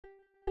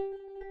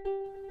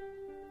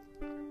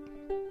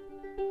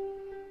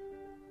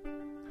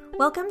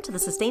Welcome to the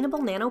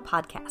Sustainable Nano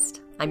Podcast.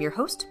 I'm your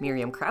host,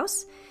 Miriam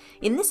Krause.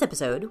 In this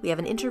episode, we have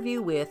an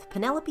interview with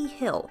Penelope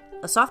Hill,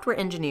 a software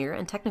engineer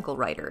and technical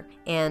writer.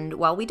 And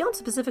while we don't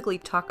specifically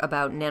talk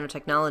about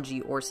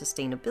nanotechnology or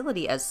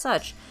sustainability as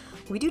such,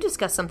 we do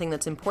discuss something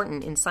that's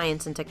important in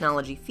science and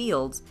technology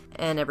fields,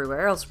 and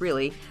everywhere else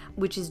really,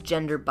 which is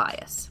gender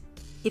bias.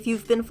 If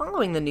you've been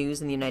following the news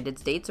in the United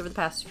States over the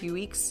past few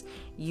weeks,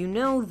 you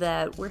know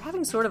that we're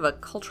having sort of a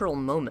cultural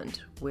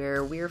moment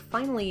where we're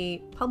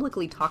finally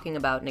publicly talking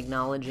about and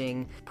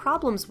acknowledging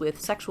problems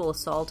with sexual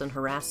assault and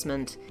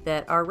harassment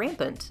that are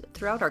rampant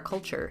throughout our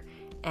culture,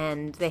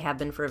 and they have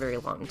been for a very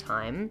long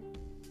time.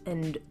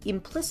 And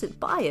implicit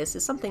bias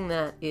is something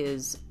that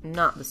is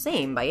not the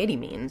same by any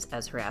means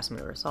as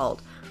harassment or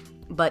assault,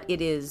 but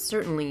it is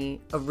certainly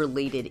a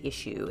related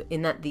issue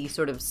in that the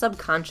sort of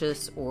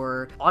subconscious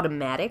or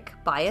automatic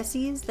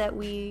biases that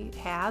we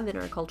have in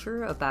our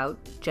culture about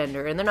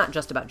gender, and they're not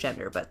just about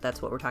gender, but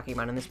that's what we're talking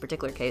about in this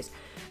particular case,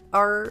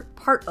 are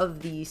part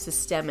of the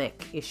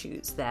systemic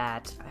issues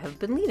that have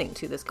been leading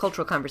to this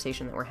cultural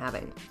conversation that we're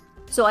having.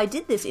 So I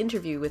did this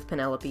interview with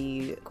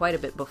Penelope quite a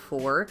bit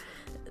before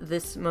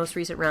this most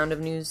recent round of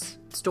news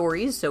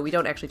stories, so we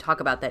don't actually talk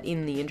about that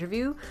in the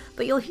interview,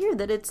 but you'll hear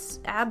that it's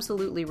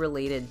absolutely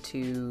related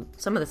to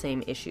some of the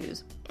same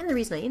issues. And the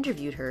reason I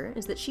interviewed her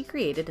is that she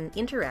created an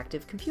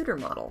interactive computer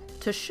model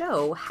to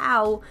show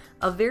how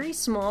a very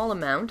small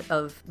amount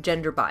of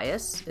gender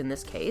bias, in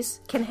this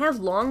case, can have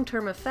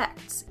long-term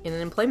effects in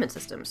an employment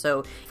system.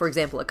 So, for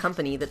example, a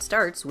company that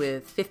starts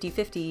with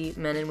 50-50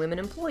 men and women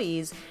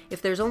employees,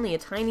 if there's only a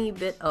tiny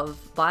bit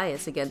of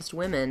bias against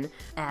women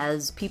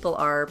as people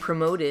are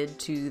promoted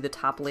to the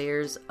top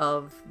layers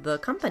of the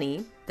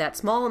company, that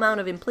small amount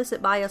of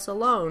implicit bias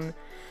alone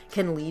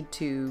can lead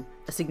to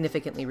a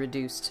significantly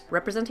reduced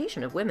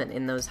representation of women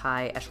in those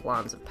high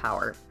echelons of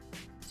power.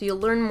 So you'll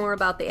learn more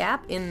about the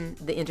app in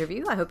the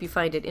interview. I hope you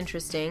find it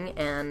interesting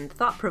and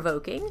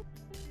thought-provoking.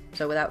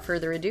 So without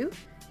further ado,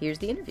 here's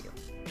the interview.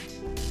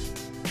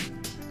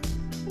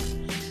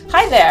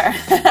 Hi there.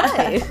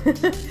 Hi.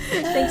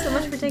 Thanks so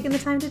much for taking the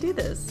time to do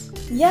this.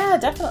 Yeah,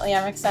 definitely.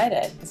 I'm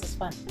excited. This is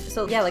fun.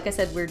 So yeah, like I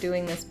said, we're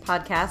doing this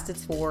podcast.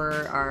 It's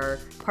for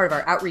part of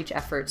our outreach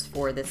efforts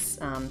for this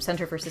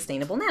Center for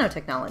Sustainable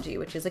Nanotechnology,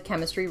 which is a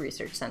chemistry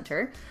research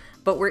center.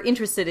 But we're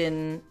interested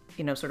in,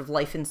 sort of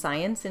life and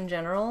science in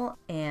general.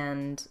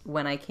 And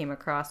when I came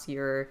across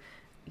your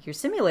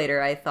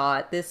simulator, I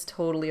thought this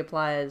totally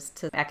applies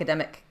to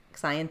academic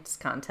science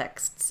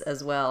contexts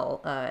as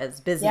well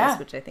as business,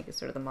 which I think is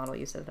sort of the model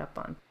you set it up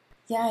on.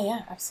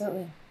 Yeah,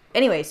 absolutely.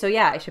 Anyway, so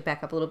yeah, I should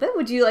back up a little bit.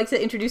 Would you like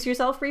to introduce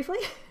yourself briefly?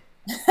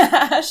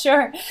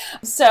 Sure.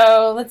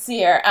 So let's see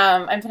here.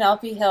 I'm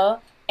Penelope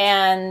Hill,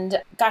 and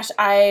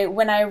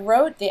when I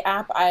wrote the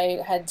app,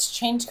 I had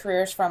changed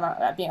careers from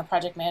being a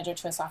project manager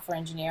to a software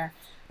engineer,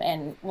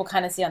 and we'll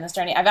kind of see on this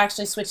journey. I've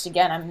actually switched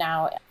again. I'm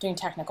now doing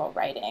technical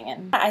writing,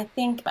 and I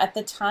think at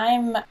the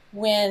time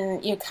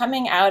when you're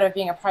coming out of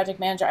being a project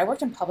manager, I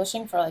worked in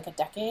publishing for like a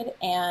decade,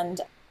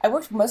 and I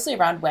worked mostly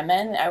around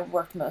women. I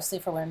worked mostly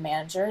for women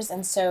managers.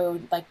 And so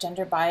like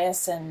gender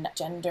bias and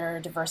gender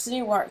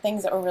diversity weren't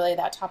things that were really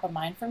that top of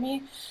mind for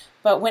me.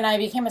 But when I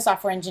became a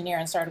software engineer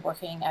and started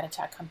working at a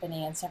tech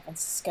company in San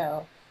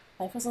Francisco,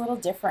 life was a little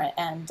different.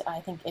 And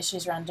I think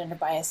issues around gender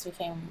bias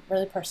became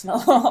really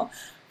personal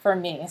for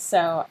me.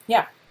 So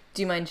yeah.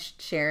 Do you mind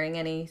sharing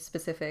any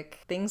specific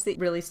things that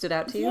really stood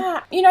out to you?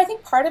 Yeah, I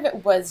think part of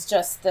it was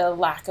just the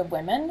lack of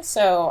women.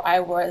 So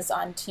I was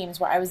on teams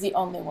where I was the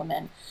only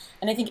woman.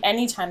 And I think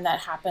anytime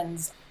that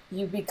happens,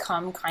 you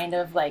become kind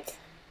of like,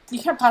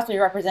 you can't possibly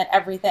represent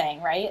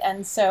everything, right?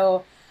 And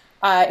so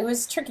it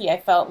was tricky. I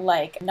felt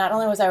like not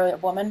only was I a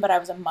woman, but I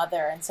was a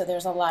mother. And so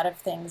there's a lot of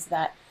things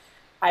that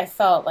I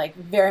felt like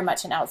very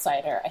much an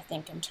outsider, I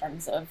think, in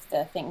terms of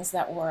the things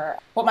that were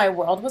what my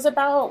world was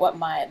about, what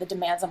the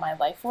demands of my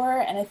life were.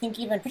 And I think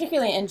even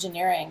particularly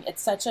engineering,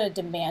 it's such a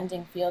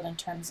demanding field in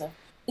terms of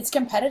it's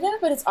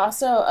competitive, but it's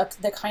also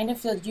the kind of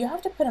field you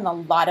have to put in a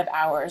lot of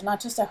hours,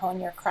 not just to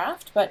hone your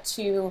craft, but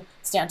to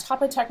stay on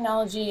top of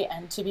technology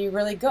and to be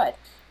really good.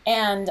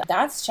 And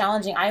that's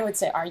challenging, I would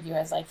say, argue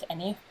as like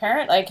any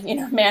parent,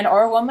 man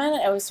or woman.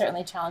 It was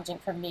certainly challenging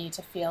for me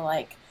to feel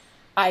like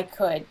I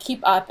could keep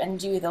up and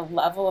do the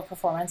level of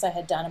performance I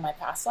had done in my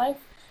past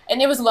life.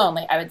 And it was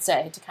lonely, I would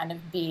say, to kind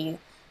of be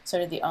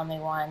sort of the only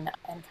one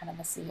in kind of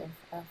a sea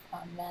of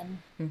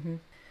men. Mm-hmm.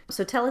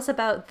 So tell us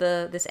about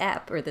this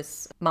app or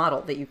this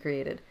model that you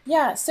created.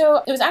 Yeah,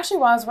 so it was actually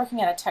while I was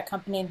working at a tech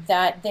company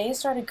that they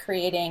started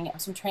creating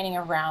some training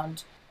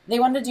around, they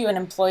wanted to do an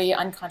employee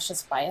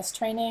unconscious bias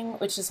training,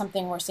 which is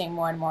something we're seeing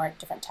more and more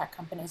different tech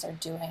companies are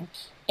doing.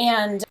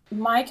 And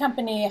my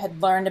company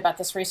had learned about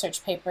this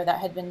research paper that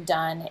had been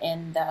done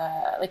in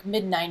the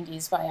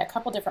mid-90s by a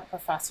couple different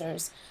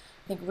professors.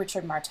 I think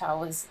Richard Martel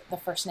was the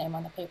first name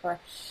on the paper.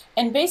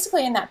 And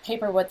basically in that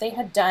paper, what they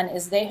had done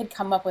is they had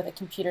come up with a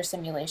computer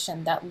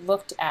simulation that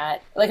looked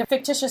at like a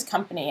fictitious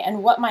company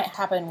and what might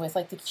happen with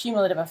like the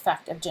cumulative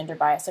effect of gender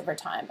bias over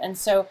time. And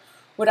so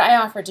what I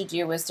offered to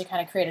do was to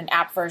kind of create an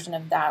app version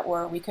of that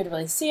where we could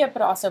really see it,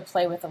 but also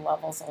play with the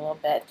levels a little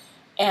bit.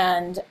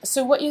 And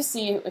so what you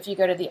see if you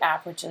go to the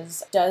app, which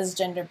is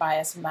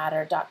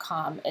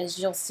doesgenderbiasmatter.com, is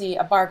you'll see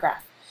a bar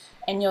graph.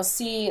 And you'll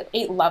see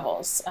 8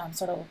 levels,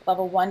 sort of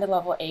level 1 to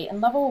level 8.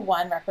 And level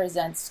 1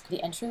 represents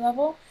the entry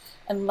level,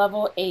 and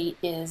level 8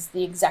 is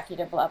the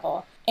executive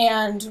level.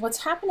 And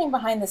what's happening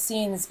behind the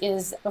scenes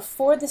is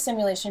before the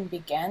simulation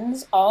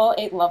begins, all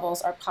 8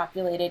 levels are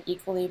populated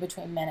equally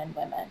between men and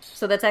women.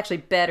 So that's actually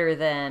better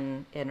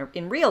than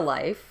in real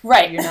life.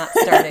 Right. You're not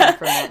starting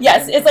from that.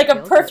 Yes, it's like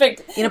a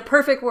perfect... In a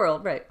perfect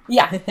world, right.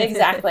 Yeah,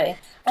 exactly.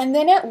 And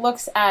then it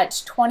looks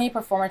at 20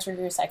 performance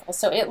review cycles.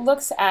 So it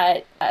looks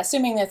at,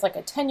 assuming it's like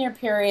a 10-year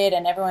period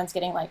and everyone's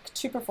getting like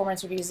 2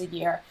 performance reviews a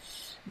year,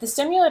 the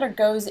simulator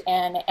goes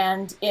in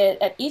and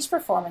at each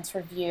performance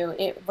review,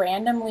 it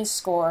randomly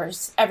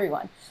scores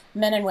everyone,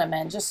 men and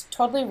women, just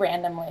totally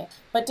randomly.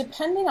 But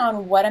depending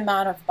on what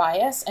amount of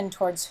bias and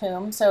towards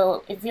whom,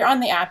 so if you're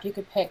on the app, you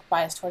could pick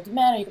bias towards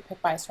men or you could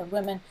pick bias toward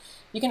women.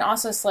 You can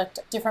also select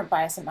different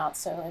bias amounts,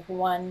 so like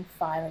 1,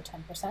 5, or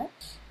 10%.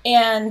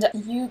 And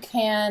you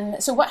can,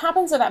 so what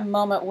happens at that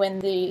moment when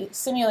the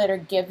simulator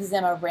gives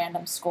them a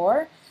random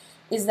score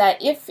is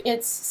that if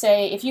it's,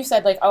 say, if you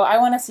said like, oh, I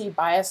want to see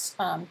bias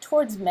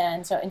towards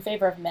men, so in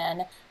favor of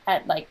men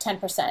at like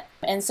 10%.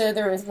 And so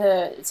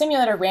the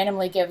simulator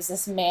randomly gives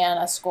this man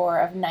a score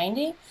of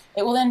 90.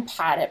 It will then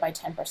pad it by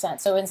 10%.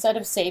 So instead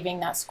of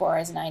saving that score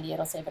as 90,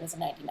 it'll save it as a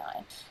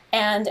 99.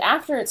 And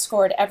after it's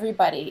scored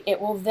everybody, it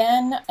will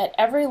then, at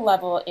every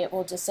level, it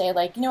will just say,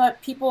 like, you know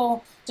what,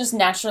 people just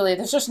naturally,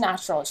 there's just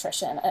natural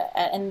attrition.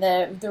 And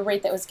the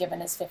rate that was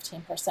given is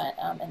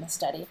 15% in the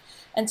study.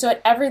 And so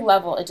at every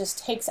level, it just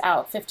takes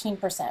out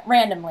 15%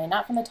 randomly,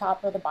 not from the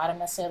top or the bottom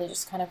necessarily,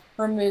 just kind of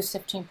removes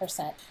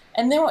 15%.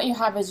 And then what you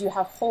have is you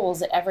have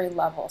holes at every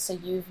level. So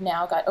you've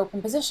now got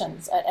open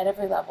positions at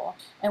every level.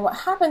 And what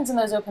happens in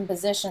those open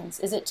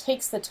positions is it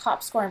takes the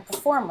top scoring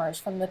performers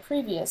from the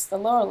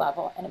lower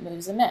level, and it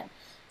moves them in.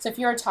 So if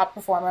you're a top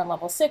performer in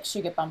level 6,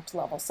 you get bumped to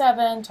level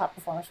 7. Top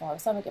performers from level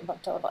 7 get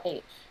bumped to level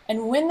 8.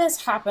 And when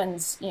this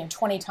happens,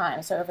 20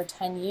 times, so over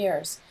 10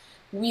 years,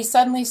 we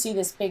suddenly see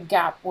this big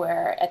gap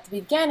where at the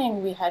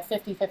beginning we had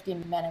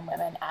 50-50 men and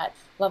women at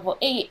level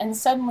 8, and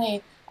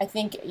suddenly I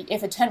think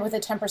with a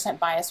 10%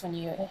 bias when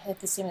you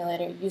hit the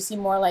simulator, you see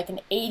more like an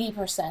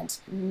 80%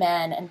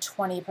 men and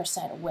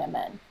 20%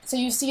 women. So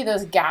you see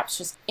those gaps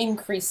just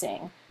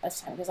increasing as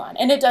time goes on.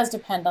 And it does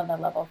depend on the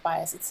level of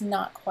bias. It's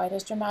not quite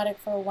as dramatic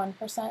for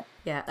 1%.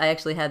 Yeah, I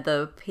actually had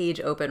the page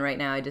open right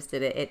now. I just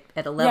did it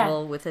at a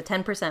level with a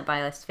 10%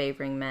 bias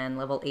favoring men.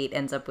 Level 8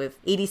 ends up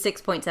with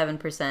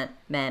 86.7%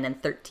 men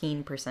and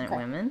 13%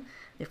 women.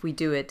 If we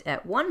do it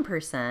at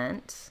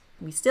 1%,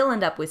 we still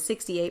end up with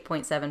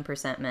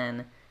 68.7%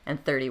 men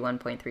and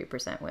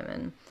 31.3%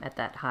 women at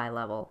that high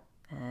level.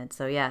 And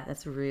so, yeah,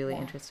 that's really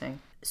interesting.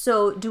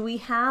 So do we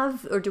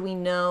have, or do we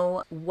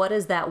know, what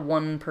does that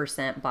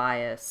 1%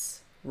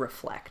 bias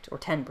reflect, or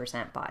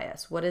 10%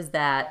 bias? What does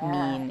that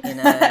mean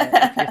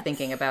if you're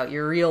thinking about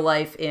your real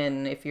life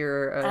if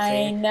you're a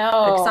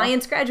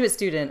science graduate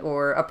student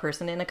or a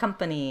person in a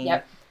company?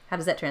 Yep. How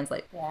does that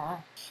translate?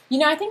 Yeah.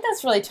 I think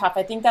that's really tough.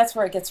 I think that's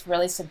where it gets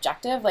really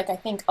subjective. Like, I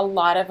think a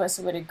lot of us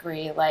would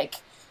agree, like,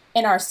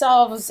 in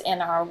ourselves,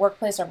 in our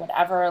workplace or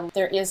whatever,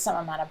 there is some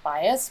amount of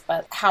bias,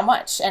 but how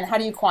much? And how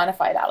do you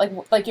quantify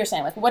that? Like you're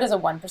saying, like, what does a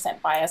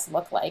 1% bias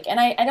look like? And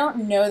I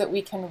don't know that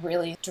we can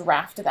really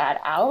draft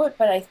that out,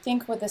 but I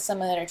think what the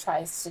simulator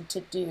tries to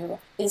do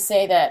is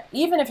say that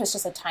even if it's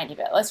just a tiny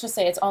bit, let's just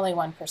say it's only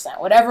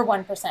 1%, whatever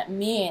 1%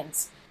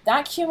 means,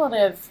 that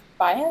cumulative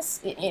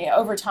bias,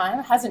 over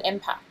time has an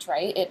impact,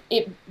 right?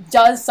 It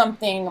does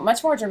something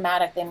much more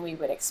dramatic than we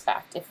would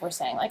expect if we're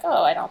saying, like,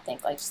 oh, I don't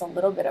think, like, just a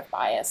little bit of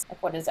bias,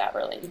 like, what does that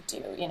really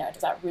do?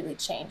 Does that really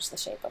change the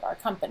shape of our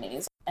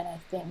companies? And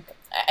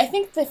I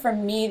think that for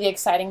me, the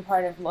exciting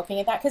part of looking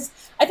at that, because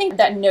I think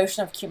that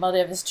notion of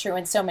cumulative is true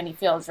in so many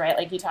fields, right?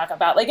 Like, you talk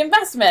about, like,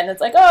 investment. It's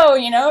like, oh,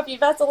 if you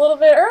invest a little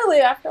bit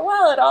early, after a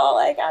while, it all,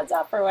 like, adds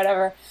up or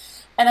whatever.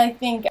 And I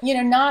think,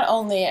 not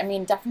only,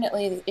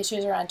 definitely the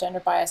issues around gender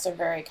bias are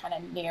very kind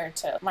of near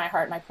to my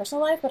heart and my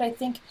personal life, but I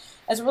think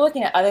as we're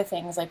looking at other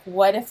things, like,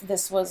 what if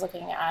this was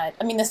looking at,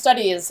 the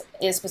study is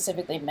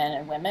specifically men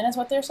and women is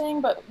what they're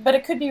saying, but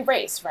it could be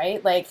race,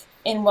 right? Like,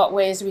 in what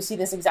ways do we see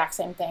this exact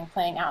same thing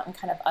playing out in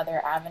kind of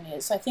other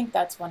avenues? So I think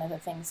that's one of the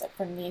things that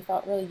for me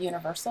felt really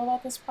universal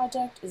about this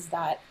project, is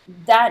that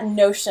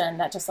notion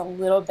that just a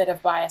little bit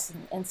of bias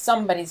in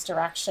somebody's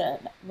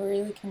direction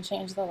really can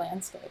change the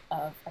landscape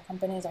of our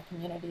companies, our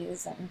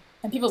communities,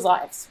 and people's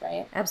lives,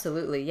 right?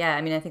 Absolutely. Yeah.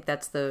 I think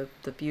that's the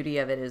beauty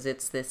of it, is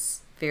it's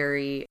this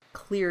very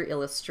clear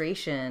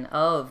illustration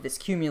of this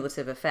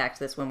cumulative effect.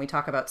 This, when we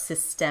talk about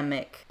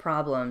systemic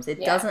problems,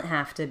 it doesn't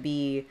have to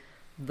be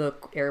the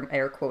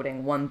air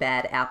quoting one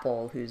bad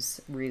apple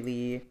who's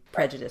really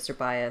prejudiced or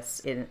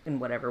biased in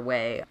whatever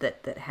way,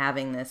 that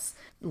having this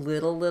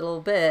little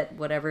bit,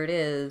 whatever it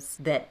is,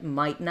 that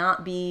might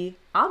not be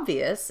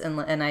obvious.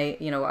 And I,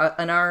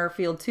 in our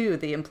field too,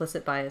 the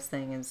implicit bias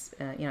thing is,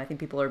 I think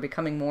people are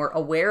becoming more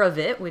aware of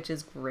it, which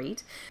is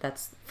great.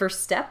 That's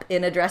first step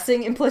in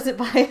addressing implicit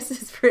bias,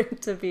 is for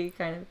it to be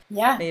kind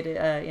of made,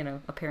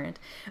 apparent.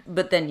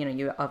 But then,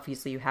 you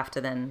obviously you have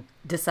to then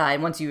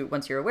decide, once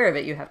you're aware of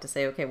it, you have to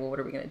say, okay, well, what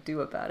are we going to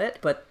do about it?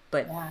 But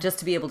just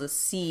to be able to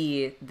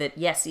see that,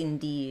 yes,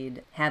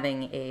 indeed,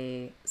 having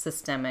a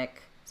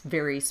systemic,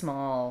 very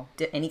small,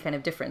 any kind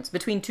of difference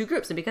between two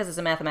groups, and because it's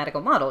a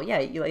mathematical model,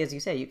 as you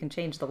say, you can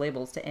change the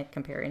labels to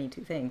compare any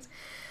two things,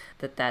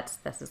 that's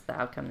the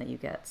outcome that you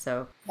get.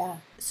 So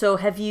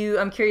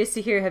I'm curious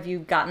to hear, have you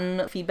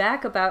gotten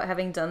feedback about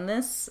having done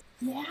this?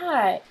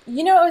 Yeah,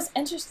 what was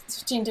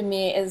interesting to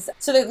me is,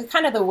 so the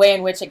kind of the way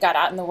in which it got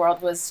out in the world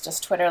was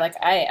just Twitter. Like,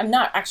 I'm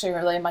not actually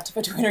really much of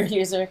a Twitter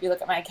user. If you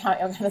look at my account,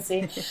 you'll kind of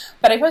see.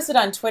 But I posted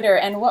on Twitter,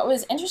 and what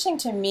was interesting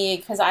to me,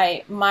 because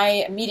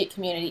my immediate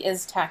community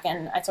is tech,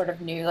 and I sort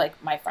of knew,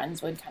 like, my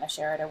friends would kind of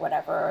share it or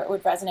whatever, or it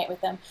would resonate with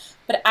them.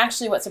 But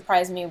actually what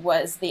surprised me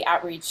was the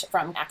outreach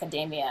from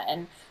academia,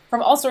 and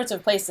from all sorts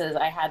of places.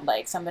 I had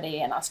like somebody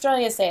in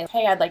Australia say,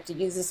 hey, I'd like to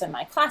use this in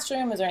my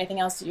classroom. Is there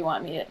anything else that you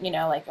want me to, you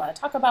want to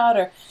talk about?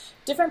 Or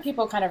different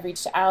people kind of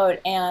reached out,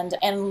 and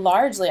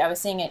largely I was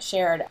seeing it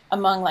shared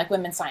among like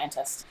women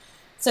scientists.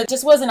 So it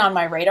just wasn't on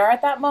my radar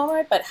at that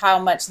moment, but how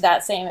much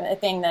that same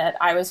thing that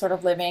I was sort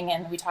of living,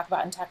 and we talk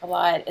about in tech a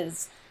lot,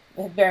 is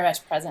very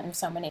much present in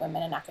so many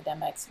women in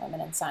academics, women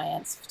in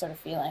science, sort of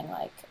feeling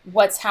like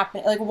what's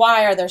happening, like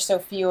why are there so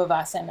few of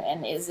us,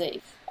 and is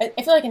it, I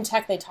feel like in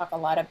tech they talk a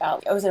lot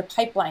about, is it a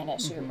pipeline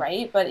issue,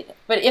 right? But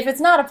if it's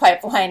not a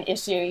pipeline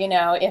issue,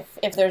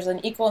 if there's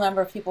an equal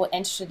number of people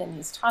interested in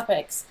these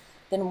topics,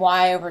 then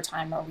why over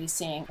time are we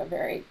seeing a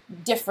very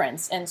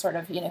difference in sort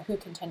of, who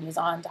continues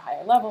on to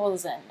higher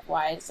levels, and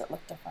why does it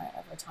look different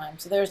over time?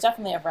 So there's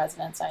definitely a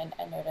resonance I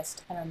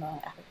noticed kind of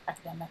among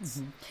academics.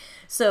 Mm-hmm.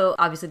 So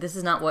obviously this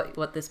is not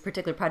what this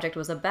particular project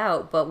was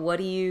about, but what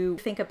do you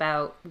think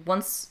about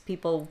once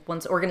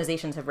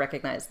organizations have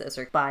recognized this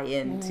or buy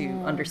into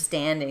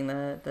understanding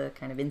the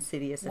kind of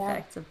insidious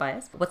effects of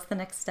bias? What's the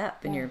next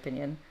step in your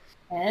opinion?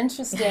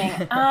 Interesting.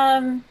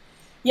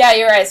 Yeah,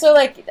 you're right. So,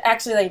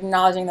 actually,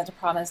 acknowledging that the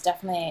problem is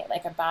definitely,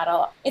 a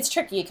battle. It's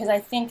tricky because I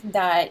think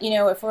that,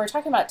 if we're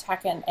talking about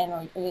tech and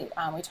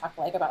we talk,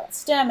 about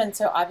STEM, and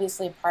so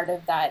obviously part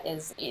of that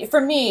is, for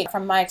me,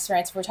 from my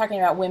experience, if we're talking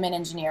about women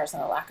engineers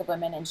and the lack of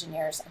women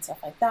engineers and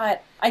stuff like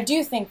that, I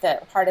do think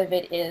that part of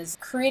it is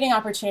creating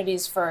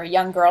opportunities for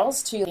young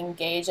girls to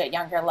engage at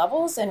younger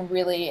levels and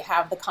really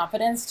have the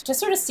confidence to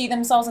sort of see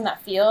themselves in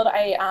that field.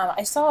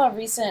 I saw a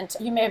recent,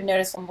 you may have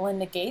noticed,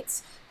 Melinda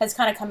Gates has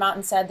kind of come out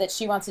and said that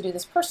she wants to do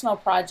this personal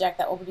project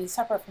that will be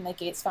separate from the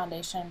Gates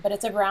Foundation, but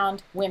it's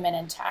around women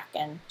in tech.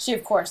 And she,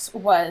 of course,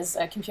 was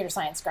a computer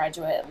science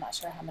graduate, I'm not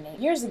sure how many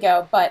years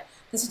ago, but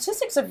the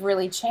statistics have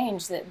really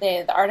changed.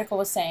 The article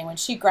was saying when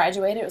she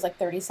graduated, it was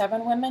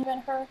 37 women in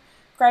her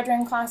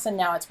graduating class, and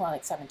now it's more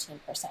like 17%.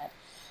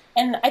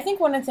 And I think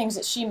one of the things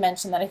that she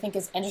mentioned that I think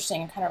is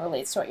interesting and kind of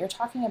relates to what you're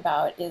talking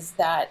about is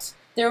that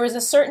there was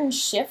a certain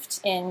shift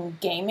in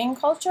gaming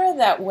culture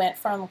that went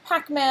from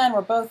Pac-Man,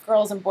 where both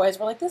girls and boys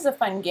were like, this is a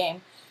fun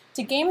game,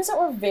 to games that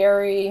were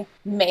very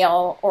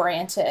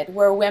male-oriented,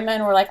 where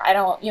women were like,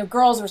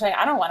 girls were saying,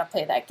 I don't want to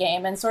play that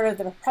game, and sort of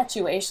the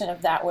perpetuation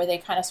of that, where they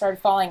kind of started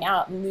falling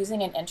out and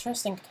losing an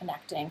interest in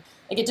connecting.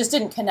 It just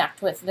didn't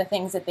connect with the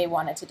things that they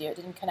wanted to do. It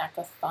didn't connect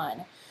with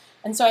fun.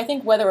 And so I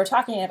think whether we're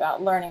talking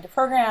about learning to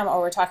program or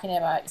we're talking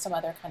about some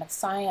other kind of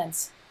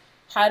science,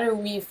 how do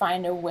we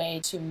find a way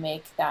to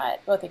make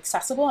that both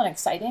accessible and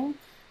exciting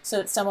so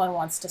that someone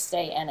wants to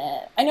stay in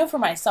it? I know for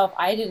myself,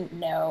 I didn't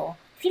know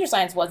computer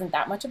science wasn't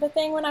that much of a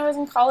thing when I was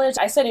in college.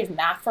 I studied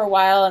math for a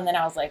while, and then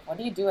I was like, what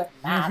do you do with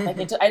math?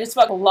 I just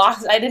felt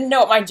lost. I didn't know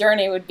what my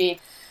journey would be.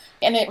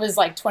 And it was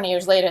 20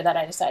 years later that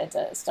I decided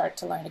to start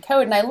to learn to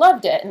code, and I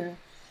loved it. And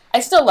I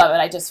still love it.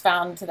 I just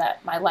found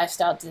that my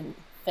lifestyle didn't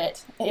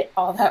fit it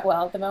all that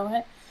well at the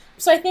moment.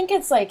 So I think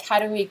it's how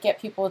do we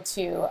get people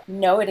to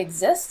know it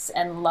exists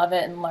and love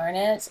it and learn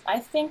it? I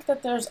think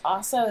that there's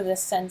also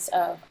this sense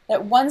of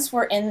that once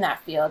we're in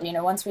that field,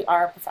 once we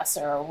are a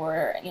professor or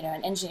we're,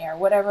 an engineer,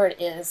 whatever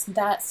it is,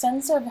 that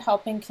sense of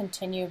helping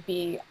continue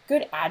be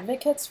good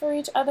advocates for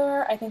each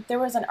other. I think there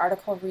was an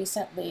article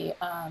recently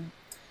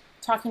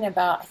talking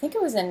about, I think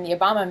it was in the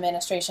Obama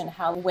administration,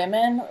 how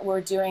women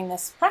were doing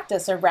this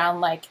practice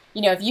around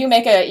if you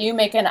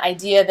make an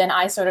idea, then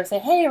I sort of say,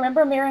 hey,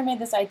 remember Mary made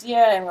this idea?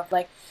 And we're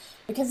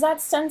because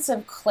that sense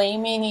of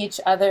claiming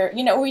each other,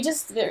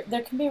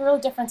 there can be real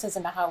differences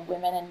in how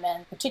women and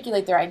men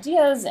articulate their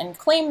ideas and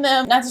claim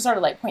them, not to sort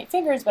of point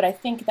fingers, but I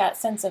think that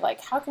sense of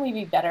how can we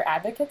be better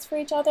advocates for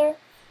each other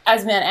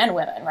as men and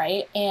women,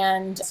 right?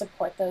 And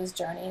support those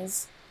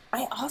journeys.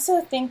 I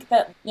also think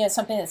that,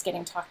 something that's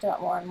getting talked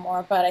about more and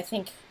more, but I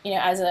think,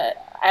 I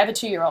have a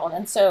 2-year-old.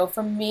 And so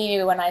for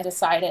me, when I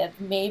decided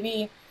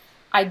maybe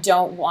I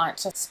don't want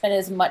to spend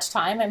as much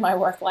time in my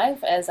work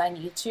life as I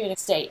need to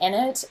stay in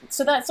it.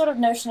 So that sort of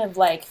notion of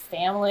like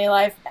family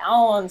life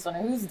balance and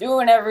who's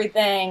doing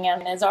everything,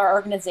 and is our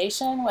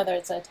organization, whether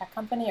it's a tech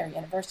company or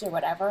university or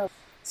whatever,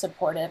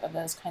 supportive of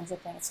those kinds of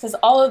things? Because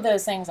all of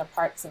those things are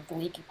parts of the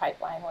leaky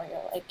pipeline where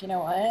you're like, you know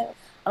what,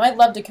 I might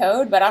love to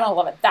code, but I don't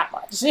love it that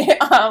much,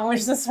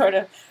 which is sort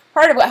of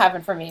part of what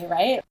happened for me,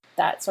 right?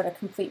 That sort of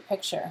complete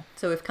picture.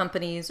 So if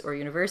companies or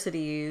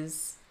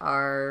universities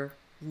are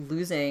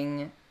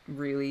losing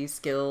really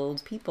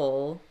skilled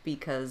people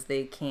because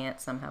they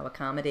can't somehow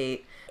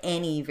accommodate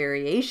any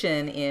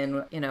variation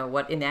in,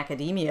 what in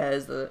academia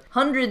is the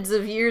hundreds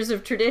of years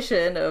of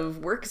tradition of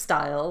work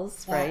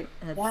styles, right?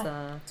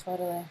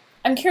 Totally.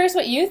 I'm curious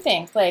what you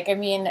think. Do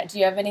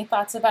you have any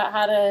thoughts about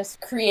how to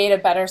create a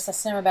better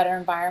system, a better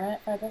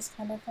environment for this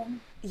kind of thing?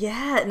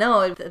 Yeah, no,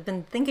 I've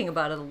been thinking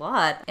about it a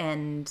lot,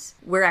 and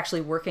we're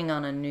actually working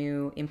on a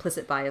new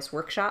implicit bias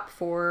workshop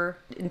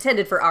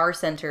intended for our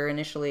center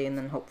initially, and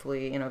then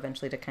hopefully,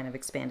 eventually to kind of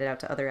expand it out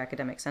to other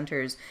academic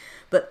centers,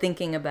 but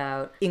thinking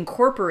about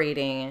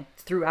incorporating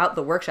throughout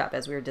the workshop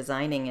as we were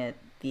designing it,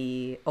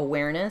 the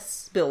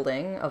awareness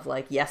building of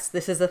like, yes,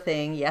 this is a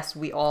thing. Yes,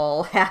 we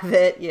all have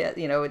it. Yeah,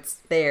 it's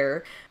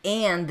there.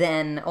 And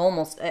then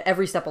almost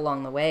every step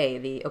along the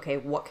way, okay,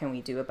 what can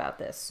we do about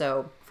this?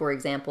 So, for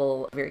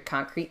example, very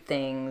concrete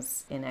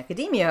things in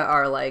academia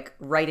are like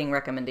writing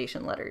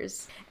recommendation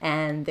letters.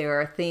 And there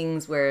are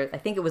things where I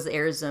think it was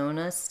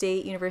Arizona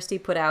State University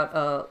put out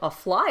a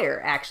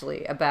flyer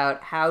actually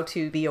about how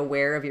to be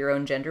aware of your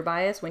own gender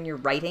bias when you're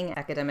writing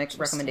academic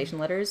recommendation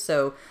letters.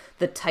 So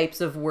the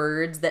types of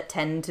words that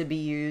tend to be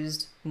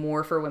used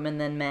more for women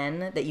than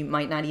men that you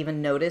might not even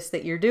notice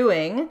that you're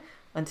doing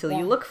until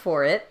you look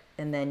for it.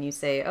 And then you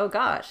say, oh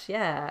gosh,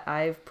 yeah,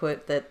 I've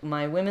put that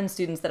my women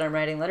students that I'm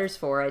writing letters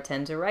for, I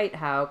tend to write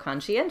how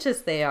conscientious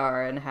they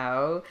are and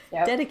how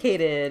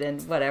dedicated and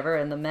whatever.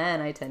 And the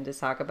men, I tend to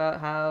talk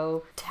about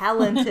how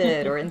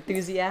talented or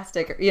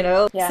enthusiastic,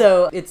 Yeah.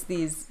 So it's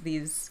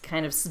these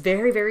kind of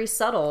very, very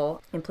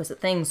subtle implicit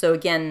things. So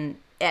again,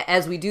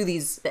 as we do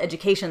the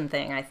education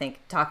thing, I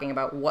think talking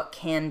about what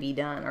can be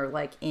done, or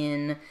like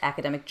in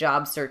academic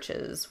job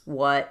searches,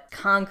 what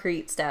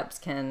concrete steps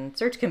can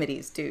search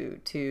committees do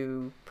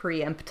to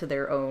preempt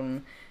their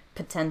own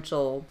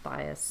potential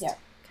biased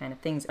kind of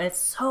things. And it's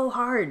so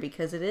hard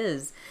because it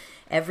is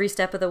every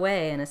step of the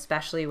way, and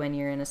especially when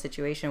you're in a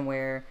situation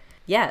where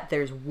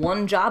there's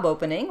one job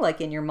opening,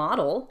 like in your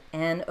model.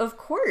 And of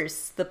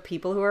course, the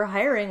people who are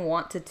hiring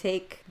want to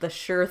take the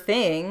sure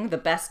thing, the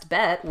best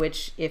bet,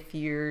 which if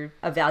you're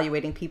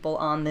evaluating people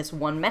on this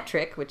one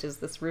metric, which is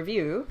this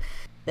review,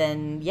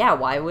 then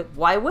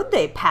why would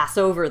they pass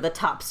over the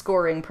top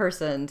scoring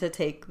person to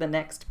take the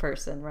next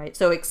person, right?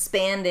 So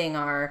expanding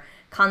our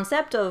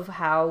concept of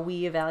how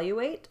we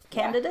evaluate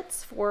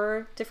candidates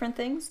for different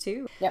things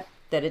too. Yep.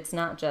 That it's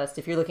not just,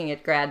 if you're looking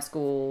at grad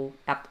school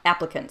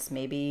applicants,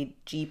 maybe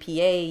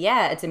GPA,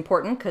 it's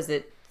important because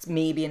it's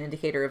maybe an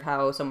indicator of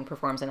how someone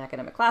performs in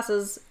academic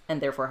classes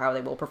and therefore how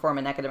they will perform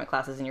in academic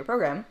classes in your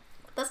program.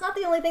 But that's not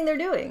the only thing they're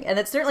doing. And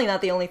it's certainly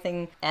not the only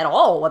thing at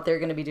all what they're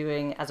going to be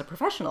doing as a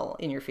professional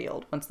in your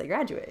field once they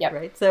graduate,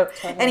 right? So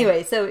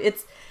anyway, so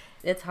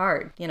it's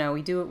hard.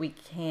 We do what we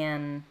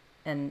can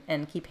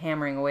and keep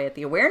hammering away at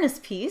the awareness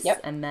piece.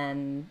 And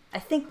then I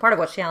think part of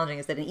what's challenging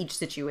is that in each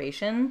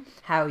situation,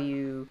 how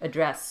you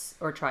address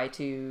or try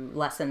to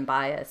lessen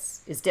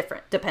bias is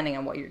different depending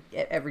on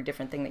every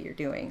different thing that you're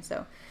doing.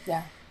 So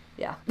yeah.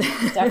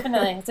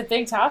 Definitely. It's a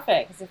big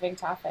topic.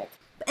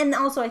 And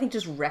also, I think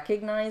just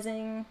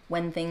recognizing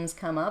when things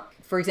come up.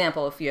 For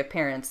example, if you have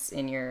parents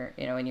in your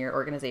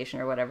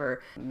organization or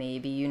whatever,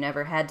 maybe you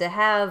never had to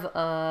have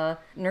a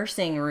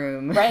nursing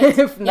room. Right.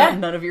 If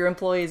none of your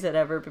employees had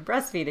ever been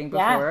breastfeeding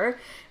before.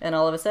 And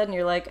all of a sudden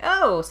you're like,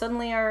 oh,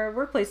 suddenly our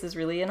workplace is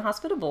really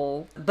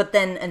inhospitable. But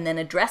then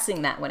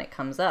addressing that when it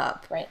comes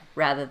up. Right.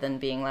 Rather than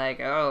being like,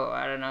 oh,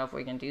 I don't know if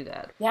we can do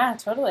that. Yeah,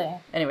 totally.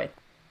 Anyway.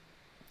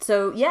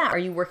 So, are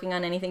you working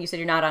on anything? You said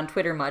you're not on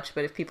Twitter much,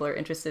 but if people are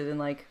interested in,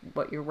 like,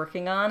 what you're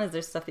working on, is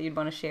there stuff that you'd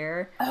want to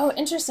share? Oh,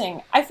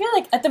 interesting. I feel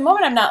like at the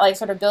moment I'm not, like,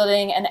 sort of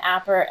building an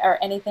app or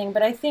anything,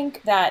 but I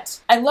think that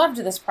I loved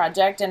this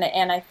project, and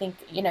I think,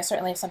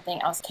 certainly if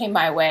something else came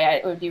my way,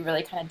 it would be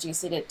really kind of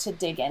juicy to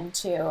dig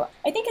into.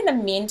 I think in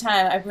the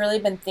meantime, I've really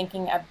been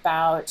thinking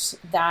about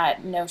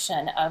that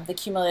notion of the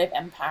cumulative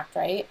impact,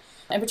 right?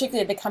 And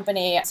particularly the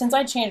company, since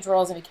I changed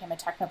roles and became a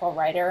technical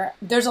writer,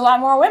 there's a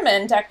lot more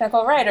women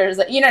technical writers.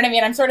 You know what I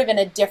mean? I'm sort of in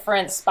a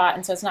different spot,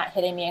 and so it's not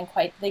hitting me in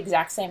quite the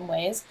exact same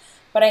ways.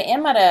 But I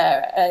am at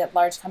a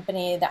large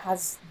company that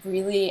has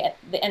really,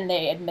 and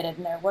they admitted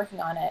and they're working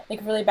on it,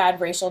 like really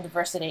bad racial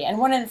diversity. And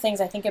one of the things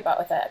I think about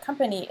with a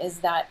company is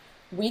that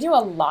we do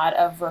a lot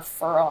of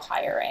referral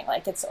hiring.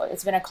 Like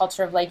it's been a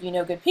culture of like,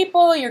 good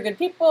people, you're good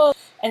people.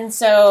 And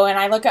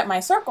I look at my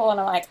circle and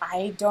I'm like,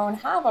 I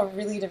don't have a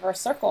really diverse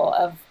circle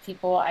of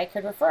people I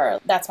could refer.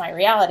 That's my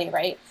reality,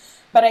 right?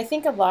 But I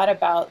think a lot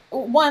about,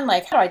 one,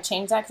 like, how do I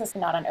change that? Because it's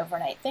not an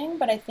overnight thing.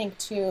 But I think,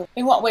 too,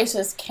 in what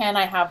ways can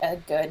I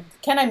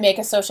make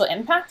a social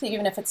impact,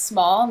 even if it's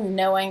small,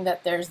 knowing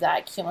that there's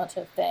that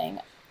cumulative thing.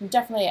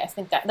 Definitely, I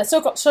think that the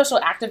social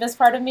activist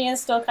part of me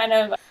is still kind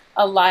of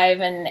alive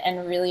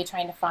and really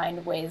trying to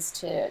find ways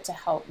to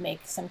help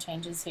make some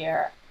changes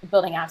here.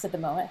 Building apps at the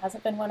moment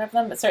hasn't been one of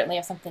them, but certainly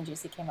if something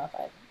juicy came up,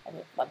 I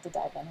would love to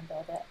dive in and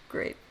build it.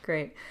 Great.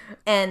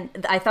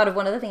 And I thought of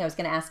one other thing I was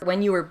going to ask.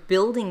 When you were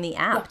building the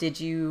app, did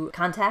you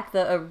contact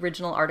the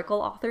original article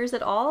authors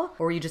at all?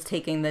 Or were you just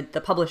taking the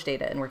published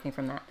data and working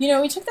from that?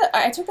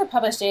 I took the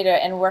published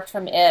data and worked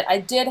from it. I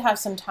did have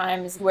some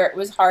times where it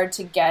was hard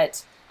to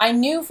get... I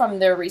knew from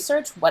their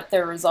research what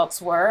their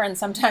results were, and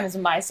sometimes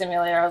in my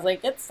simulator I was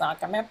like, it's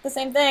not coming up with the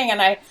same thing.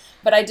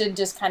 But I did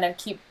just kind of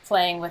keep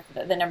playing with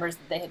the numbers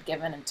that they had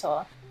given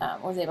until I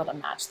was able to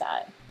match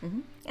that. Mm-hmm.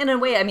 And in a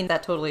way, I mean,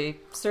 that totally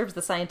serves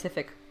the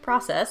scientific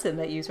process in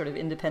that you sort of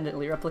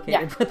independently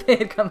replicated what they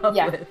had come up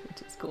with,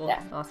 which is cool.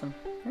 Yeah. Awesome.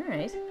 All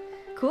right.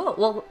 Cool.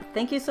 Well,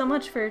 thank you so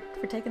much for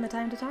taking the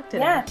time to talk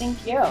today. Yeah,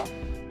 thank you.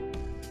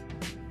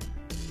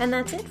 And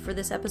that's it for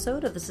this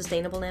episode of the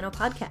Sustainable Nano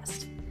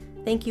Podcast.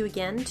 Thank you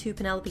again to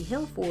Penelope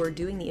Hill for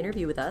doing the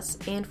interview with us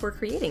and for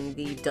creating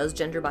the Does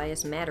Gender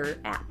Bias Matter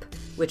app,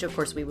 which of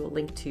course we will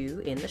link to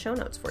in the show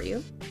notes for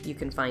you. You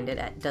can find it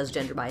at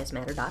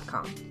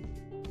doesgenderbiasmatter.com.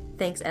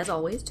 Thanks, as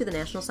always, to the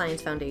National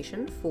Science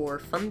Foundation for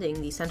funding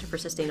the Center for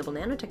Sustainable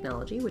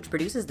Nanotechnology, which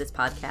produces this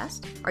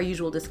podcast. Our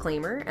usual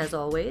disclaimer, as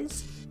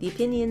always, the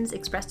opinions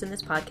expressed in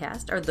this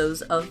podcast are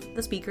those of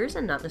the speakers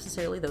and not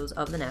necessarily those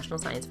of the National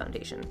Science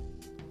Foundation.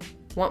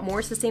 Want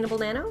more Sustainable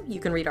Nano? You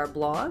can read our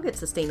blog at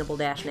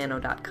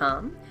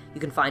sustainable-nano.com.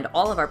 You can find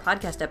all of our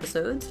podcast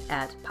episodes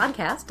at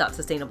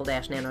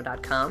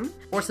podcast.sustainable-nano.com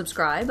or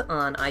subscribe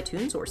on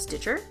iTunes or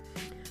Stitcher.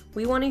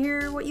 We want to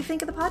hear what you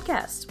think of the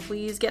podcast.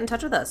 Please get in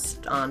touch with us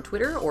on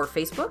Twitter or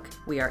Facebook.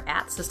 We are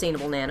at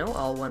Sustainable Nano,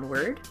 all one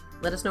word.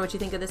 Let us know what you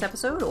think of this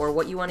episode or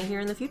what you want to hear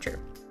in the future.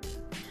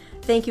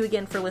 Thank you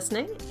again for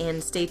listening,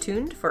 and stay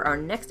tuned for our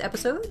next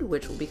episode,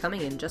 which will be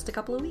coming in just a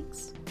couple of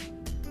weeks.